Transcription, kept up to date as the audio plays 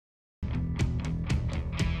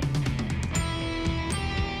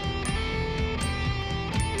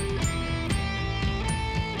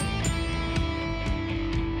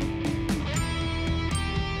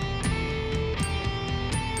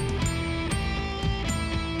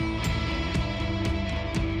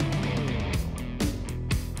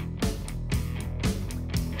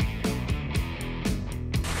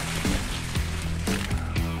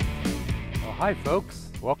Hi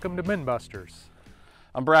folks, welcome to OHBinBusters.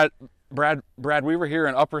 I'm Brad Weaver here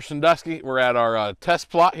in Upper Sandusky. We're at our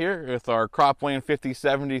test plot here with our Cropland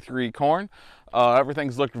 5073 corn.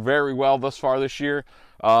 Everything's looked very well thus far this year.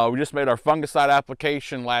 We just made our fungicide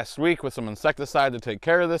application last week with some insecticide to take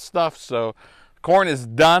care of this stuff. So corn is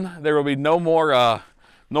done. There will be no more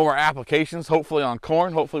applications hopefully on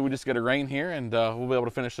corn. Hopefully we just get a rain here and we'll be able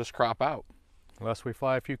to finish this crop out. Unless we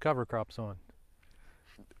fly a few cover crops on.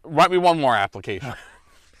 Might be one more application.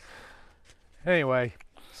 Anyway,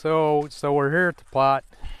 so we're here at the plot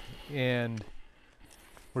and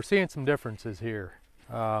we're seeing some differences here.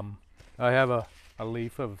 I have a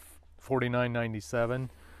leaf of 4997.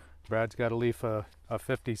 Brad's got a leaf of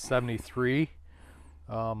 5073.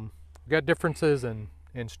 We've got differences in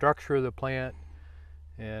structure of the plant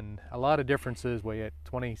and a lot of differences. We had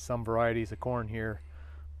 20 some varieties of corn here.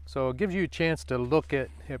 So it gives you a chance to look at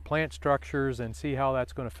plant structures and see how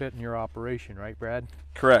that's going to fit in your operation, right, Brad?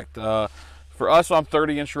 Correct. For us on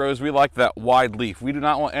 30-inch rows, we like that wide leaf. We do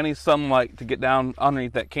not want any sunlight to get down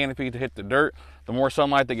underneath that canopy to hit the dirt. The more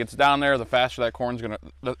sunlight that gets down there, the faster that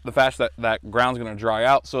the faster that ground's gonna dry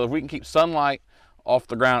out. So if we can keep sunlight off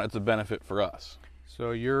the ground, it's a benefit for us.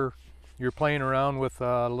 So you're playing around with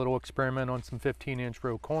a little experiment on some 15-inch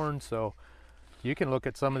row corn. So you can look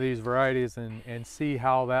at some of these varieties and see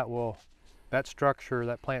how that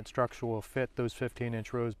plant structure will fit those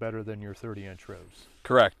 15-inch rows better than your 30-inch rows.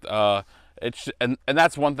 Correct. And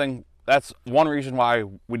that's one thing. That's one reason why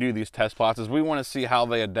we do these test plots, is we want to see how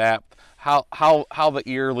they adapt, how the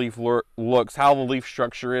ear leaf looks, how the leaf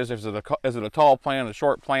structure is. Is it a tall plant, a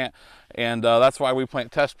short plant, and that's why we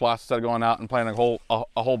plant test plots instead of going out and planting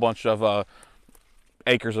a whole bunch of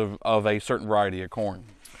acres of a certain variety of corn.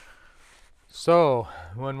 So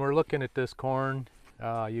when we're looking at this corn,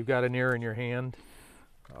 you've got an ear in your hand,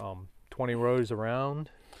 20 rows around.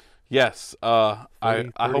 Yes, I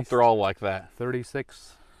hope they're all like that.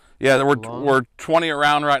 36. Yeah, we're 20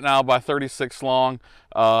 around right now by 36 long.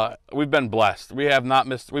 We've been blessed.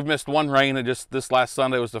 We've missed one rain, and just this last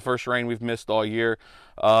Sunday was the first rain we've missed all year.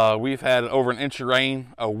 We've had over an inch of rain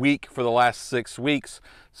a week for the last 6 weeks,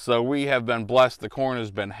 so we have been blessed. The corn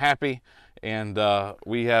has been happy, and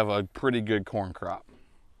we have a pretty good corn crop.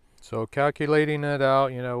 So calculating that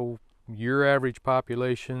out, you know, your average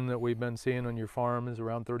population that we've been seeing on your farm is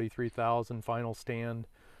around 33,000 final stand.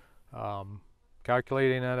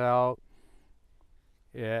 Calculating that out,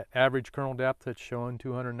 average kernel depth, that's showing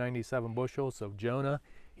 297 bushels. So Jonah,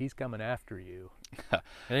 he's coming after you.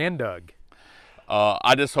 And Doug.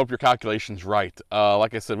 I just hope your calculation's right.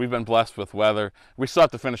 Like I said, we've been blessed with weather. We still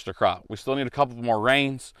have to finish the crop. We still need a couple more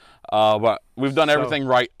rains, but we've done everything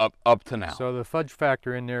right up to now. So the fudge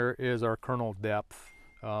factor in there is our kernel depth.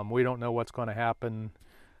 We don't know what's going to happen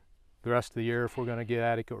the rest of the year, if we're going to get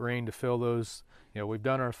adequate rain to fill those. You know, we've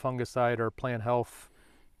done our fungicide, our plant health,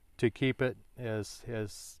 to keep it as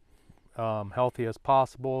healthy as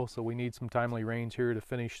possible. So we need some timely rains here to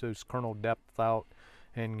finish those kernel depth out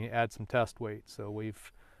and add some test weight. So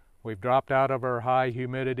we've dropped out of our high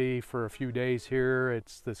humidity for a few days here.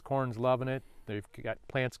 This corn's loving it.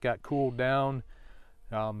 Plants got cooled down,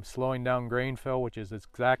 slowing down grain fill, which is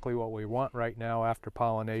exactly what we want right now after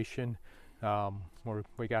pollination.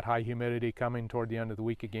 We got high humidity coming toward the end of the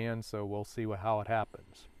week again, so we'll see how it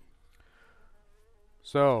happens.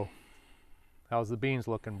 So, how's the beans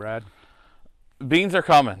looking, Brad? Beans are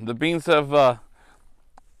coming. The beans have,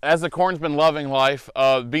 as the corn's been loving life,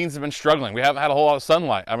 beans have been struggling. We haven't had a whole lot of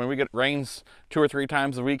sunlight. I mean, we get rains 2 or 3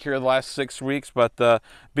 times a week here the last 6 weeks, but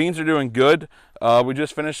beans are doing good. We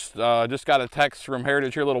just finished, just got a text from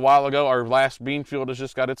Heritage here a little while ago. Our last bean field has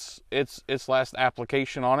just got its last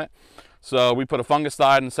application on it. So we put a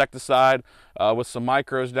fungicide, insecticide with some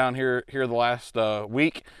micros down here the last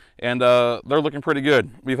week, and they're looking pretty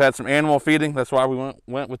good. We've had some animal feeding. That's why we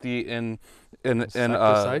went with the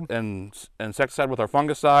insecticide with our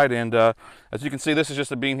fungicide. And as you can see, this is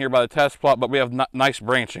just a bean here by the test plot, but we have nice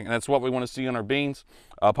branching, and that's what we want to see on our beans.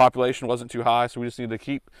 Population wasn't too high, so we just need to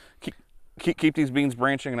keep these beans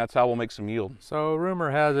branching, and that's how we'll make some yield. So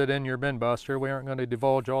rumor has it in your bin buster, we aren't going to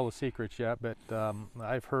divulge all the secrets yet, but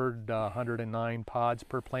I've heard 109 pods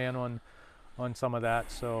per plant on some of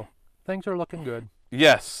that, so things are looking good.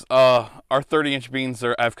 Yes, our 30-inch beans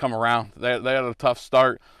have come around. They had a tough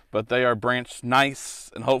start, but they are branched nice,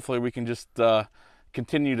 and hopefully we can just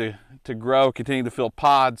continue to grow, continue to fill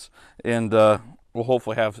pods, and we'll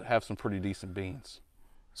hopefully have some pretty decent beans.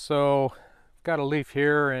 So got a leaf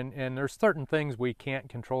here, and there's certain things we can't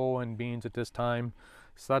control in beans at this time.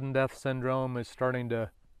 Sudden death syndrome is starting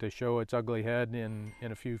to show its ugly head in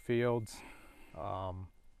a few fields.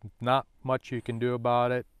 Not much you can do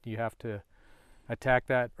about it. You have to attack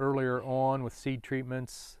that earlier on with seed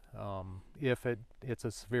treatments if it's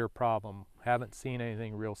a severe problem. Haven't seen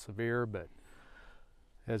anything real severe, but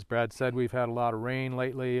as Brad said, we've had a lot of rain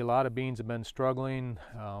lately. A lot of beans have been struggling.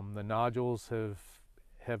 The nodules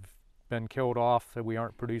have been killed off, so we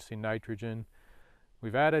aren't producing nitrogen.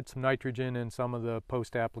 We've added some nitrogen in some of the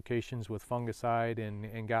post applications with fungicide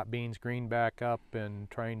and got beans green back up and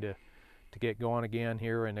trying to get going again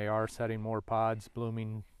here, and they are setting more pods,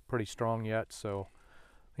 blooming pretty strong yet. So,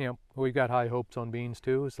 you know, we've got high hopes on beans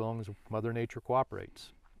too, as long as Mother Nature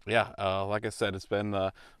cooperates. Yeah, like I said, it's been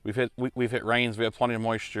we've hit rains. We have plenty of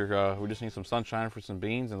moisture. We just need some sunshine for some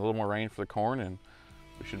beans and a little more rain for the corn, and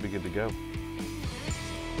we should be good to go.